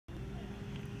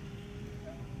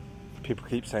People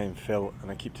keep saying Phil,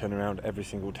 and I keep turning around every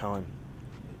single time,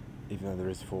 even though there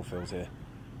is 4 Phils here.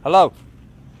 Hello!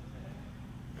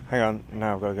 Hang on,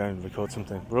 now I've got to go and record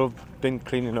something. We've all been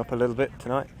cleaning up a little bit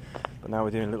tonight, but now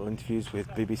we're doing little interviews with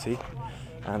BBC,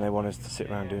 and they want us to sit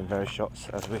around doing various shots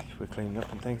as we're cleaning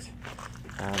up and things.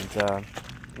 And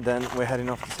then we're heading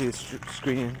off to see a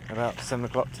screening about 7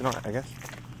 o'clock tonight, I guess.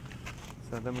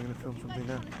 So then we're going to film something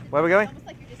now. Where are we going?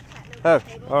 Oh,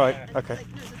 alright, okay.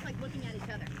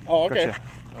 Oh, okay. Gotcha.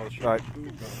 Oh, sure. Right.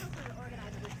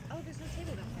 Oh, there's no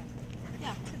table back there.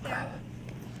 Yeah, sit there.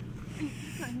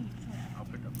 I'll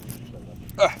pick up.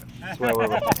 That's where we're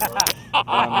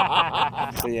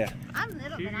so yeah. I'm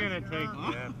little. She's gonna take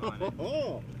Jeff on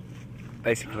it.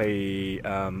 Basically,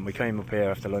 we came up here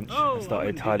after lunch and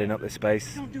started tidying up this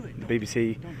space. The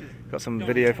BBC got some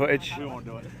video footage,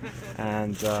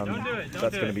 and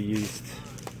that's going to be used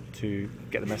to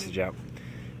get the message out.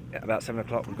 At about 7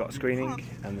 o'clock we've got a screening,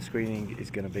 and the screening is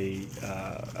going to be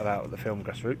about the film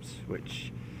Grassroots,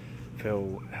 which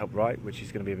Phil helped write, which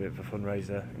is going to be a bit of a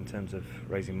fundraiser in terms of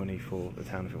raising money for the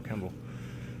town of Campbell.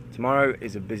 Tomorrow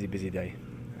is a busy day,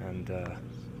 and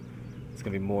there's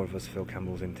going to be more of us Phil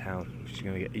Campbells in town, which is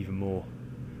going to get even more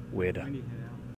weirder.